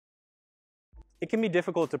It can be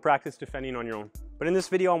difficult to practice defending on your own, but in this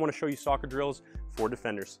video I want to show you soccer drills for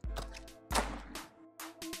defenders.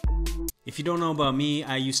 If you don't know about me,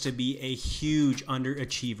 I used to be a huge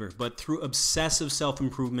underachiever, but through obsessive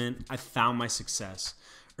self-improvement, I found my success.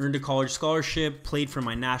 Earned a college scholarship, played for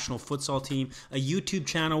my national futsal team, a YouTube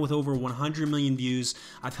channel with over 100 million views.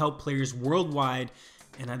 I've helped players worldwide,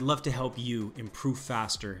 and I'd love to help you improve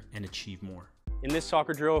faster and achieve more. In this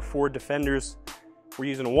soccer drill for defenders, we're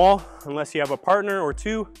using a wall, unless you have a partner or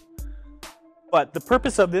two. But the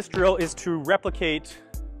purpose of this drill is to replicate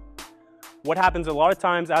what happens a lot of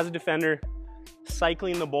times as a defender,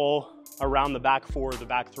 cycling the ball around the back four, the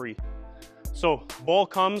back three. So ball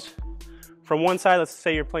comes from one side, let's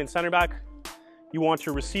say you're playing center back, you want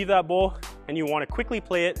to receive that ball and you want to quickly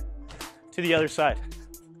play it to the other side.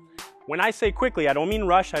 When I say quickly, I don't mean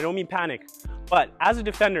rush, I don't mean panic, but as a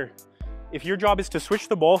defender, if your job is to switch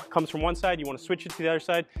the ball, comes from one side, you want to switch it to the other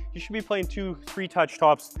side, you should be playing 2-3 touch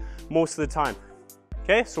tops most of the time.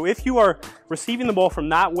 Okay, so if you are receiving the ball from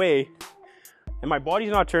that way, and my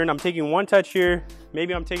body's not turned, I'm taking one touch here,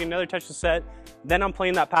 maybe I'm taking another touch to set, then I'm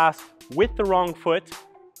playing that pass with the wrong foot,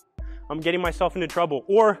 I'm getting myself into trouble.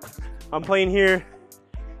 Or I'm playing here,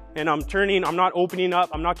 and I'm turning, I'm not opening up,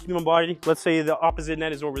 I'm not keeping my body. Let's say the opposite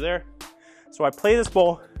net is over there. So I play this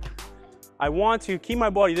ball, I want to keep my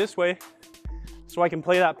body this way, so I can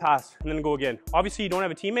play that pass and then go again. Obviously you don't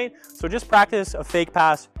have a teammate, so just practice a fake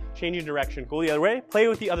pass, changing direction, go the other way, play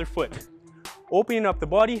with the other foot. Opening up the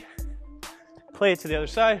body, play it to the other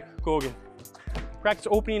side, go again. Practice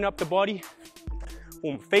opening up the body,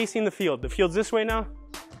 boom, facing the field. The field's this way now,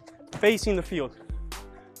 facing the field.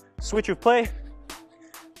 Switch of play.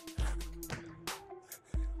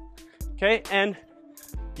 Okay, and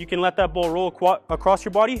you can let that ball roll across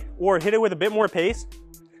your body or hit it with a bit more pace.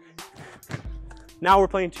 Now we're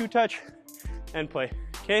playing 2-touch and play.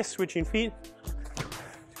 Okay, switching feet.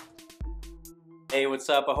 Hey, what's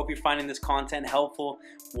up? I hope you're finding this content helpful.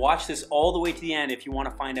 Watch this all the way to the end if you want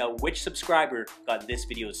to find out which subscriber got this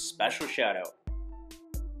video's special shout out.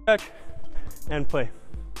 Touch and play.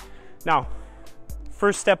 Now,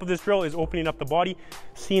 first step of this drill is opening up the body,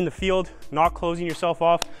 seeing the field, not closing yourself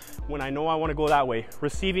off when I know I want to go that way.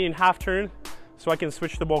 Receiving in half turn so I can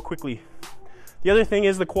switch the ball quickly. The other thing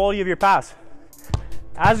is the quality of your pass.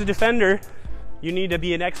 As a defender, you need to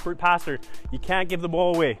be an expert passer. You can't give the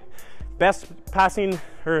ball away. Best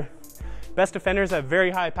defenders have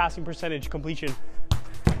very high passing percentage completion.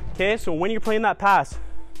 Okay, so when you're playing that pass,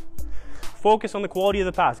 focus on the quality of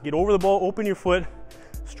the pass. Get over the ball, open your foot,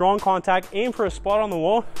 strong contact, aim for a spot on the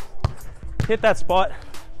wall, hit that spot,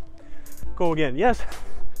 go again. Yes.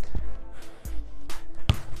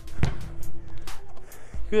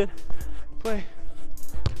 Good. Play.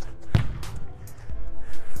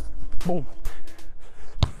 Boom.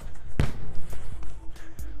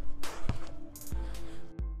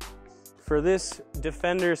 For this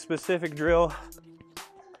defender specific drill,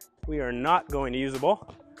 we are not going to use the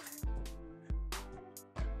ball.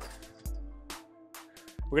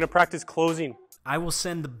 We're going to practice closing. I will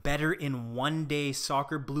send the Better in One Day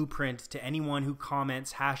Soccer Blueprint to anyone who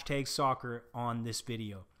comments #soccer on this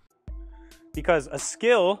video. Because a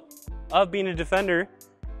skill of being a defender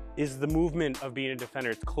is the movement of being a defender.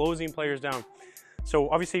 It's closing players down. So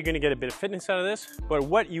obviously you're going to get a bit of fitness out of this, but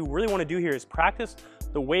what you really want to do here is practice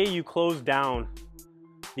the way you close down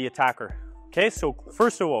the attacker. Okay, so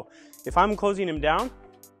first of all, if I'm closing him down,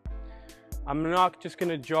 I'm not just going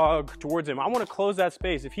to jog towards him. I want to close that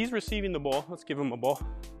space. If he's receiving the ball, let's give him a ball.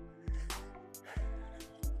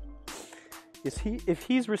 If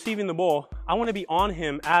he's receiving the ball, I want to be on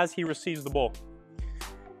him as he receives the ball.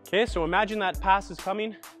 Okay, so imagine that pass is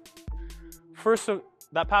coming. First,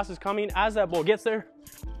 that pass is coming. As that ball gets there,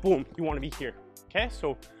 boom, you want to be here. Okay,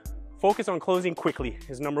 so focus on closing quickly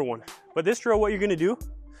is number one. But this drill, what you're going to do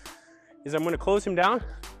is I'm going to close him down,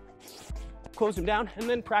 and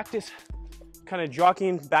then practice kind of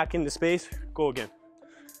jockeying back into space. Go again.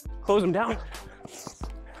 Close him down,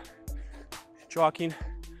 jockeying,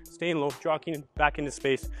 staying low, jockeying back into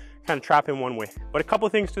space, kind of trap him one way. But a couple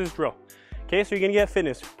of things to this drill. Okay, so you're going to get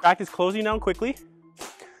fitness. Practice closing down quickly.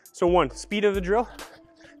 So one, speed of the drill,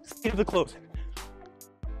 speed of the close.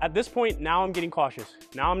 At this point, now I'm getting cautious.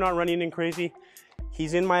 Now I'm not running in crazy.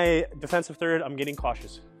 He's in my defensive third, I'm getting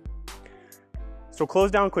cautious. So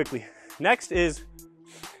close down quickly. Next is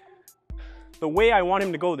the way I want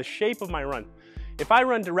him to go, the shape of my run. If I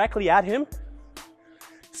run directly at him,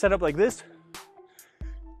 set up like this,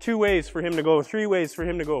 2 ways for him to go, 3 ways for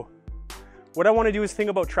him to go. What I want to do is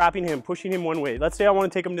think about trapping him, pushing him one way. Let's say I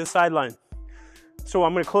want to take him to the sideline. So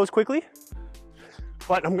I'm going to close quickly,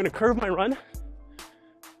 but I'm going to curve my run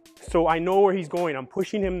So I know where he's going. I'm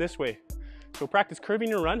pushing him this way. So practice curving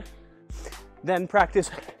your run, then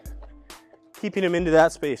practice keeping him into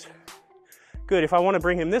that space. Good. If I want to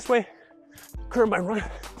bring him this way, curve my run,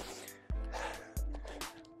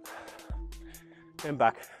 and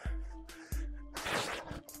back.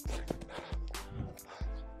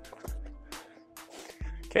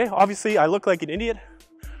 Okay, obviously I look like an idiot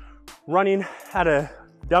running at a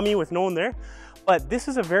dummy with no one there, but this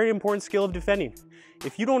is a very important skill of defending.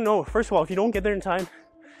 If you don't know, first of all, if you don't get there in time,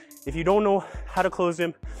 if you don't know how to close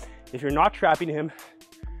him, if you're not trapping him,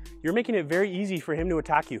 you're making it very easy for him to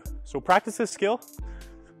attack you. So practice this skill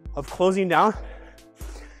of closing down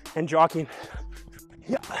and jockeying.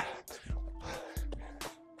 Yeah.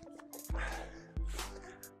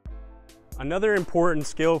 Another important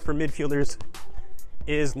skill for midfielders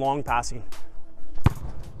is long passing.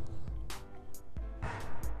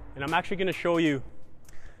 And I'm actually going to show you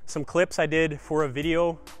some clips I did for a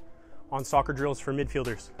video on soccer drills for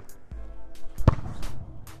midfielders.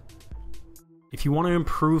 If you want to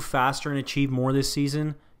improve faster and achieve more this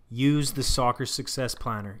season, use the Soccer Success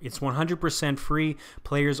Planner. It's 100% free.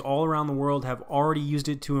 Players all around the world have already used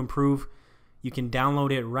it to improve. You can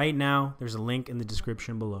download it right now. There's a link in the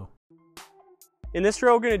description below. In this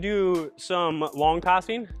drill, we're going to do some long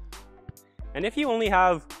passing. And if you only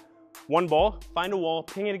have one ball, find a wall,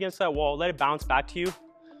 ping it against that wall, let it bounce back to you,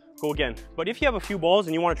 go again. But if you have a few balls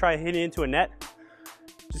and you want to try hitting it into a net,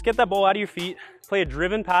 just get that ball out of your feet, play a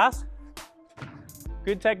driven pass,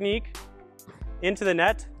 good technique, into the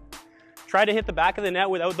net. Try to hit the back of the net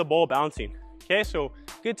without the ball bouncing. Okay, so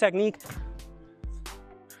good technique,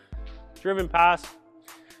 driven pass,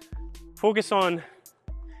 focus on,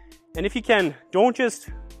 and if you can, don't just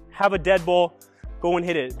have a dead ball, go and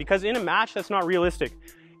hit it, because in a match, that's not realistic.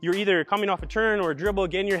 You're either coming off a turn or a dribble,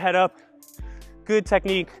 getting your head up. Good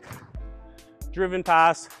technique, driven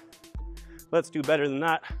pass. Let's do better than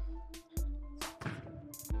that.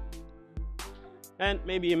 And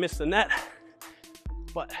maybe you miss the net,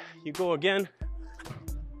 but you go again.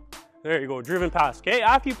 There you go, driven pass. Okay,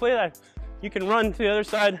 after you play that, you can run to the other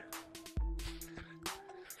side.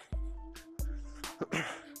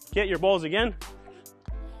 Get your balls again.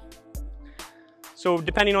 So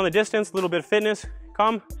depending on the distance, a little bit of fitness,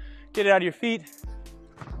 come, get it out of your feet,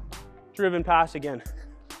 driven pass again.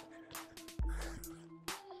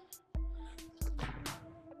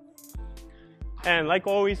 And like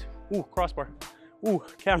always, ooh, crossbar, ooh,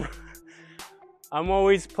 camera. I'm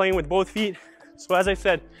always playing with both feet. So as I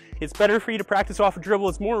said, it's better for you to practice off a dribble.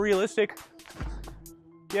 It's more realistic.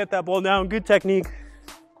 Get that ball down, good technique.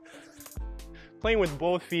 Playing with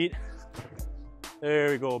both feet. There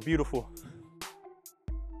we go, beautiful.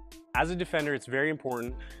 As a defender, it's very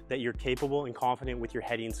important that you're capable and confident with your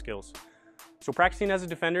heading skills. So practicing as a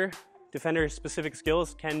defender-specific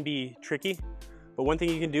skills can be tricky, but one thing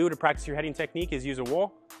you can do to practice your heading technique is use a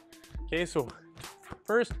wall. Okay, so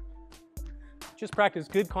first, just practice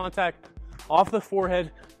good contact off the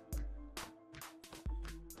forehead.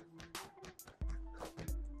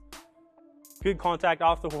 Good contact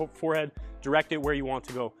off the forehead, direct it where you want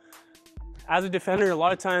to go. As a defender, a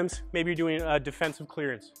lot of times, maybe you're doing a defensive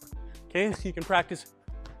clearance. Okay, so you can practice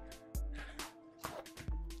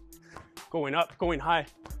going up, going high.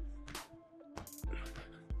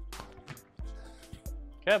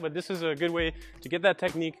 Okay, but this is a good way to get that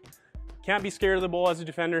technique. Can't be scared of the ball as a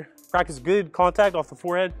defender. Practice good contact off the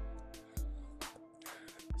forehead.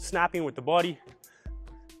 Snapping with the body.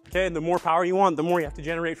 Okay, the more power you want, the more you have to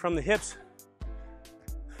generate from the hips,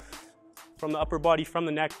 from the upper body, from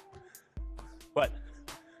the neck. But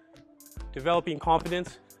developing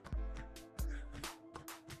confidence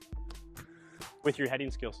with your heading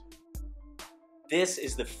skills. This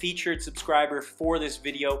is the featured subscriber for this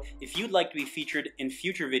video. If you'd like to be featured in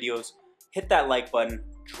future videos, hit that like button,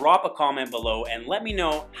 drop a comment below, and let me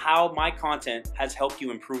know how my content has helped you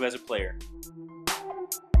improve as a player.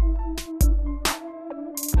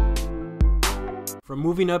 From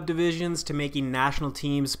moving up divisions to making national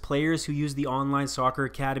teams, players who use the Online Soccer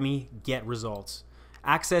Academy get results.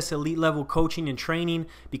 Access elite level coaching and training,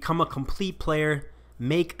 become a complete player,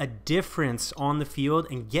 make a difference on the field,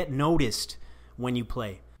 and get noticed when you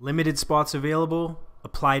play. Limited spots available.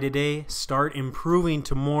 Apply today. Start improving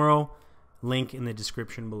tomorrow. Link in the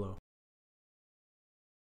description below.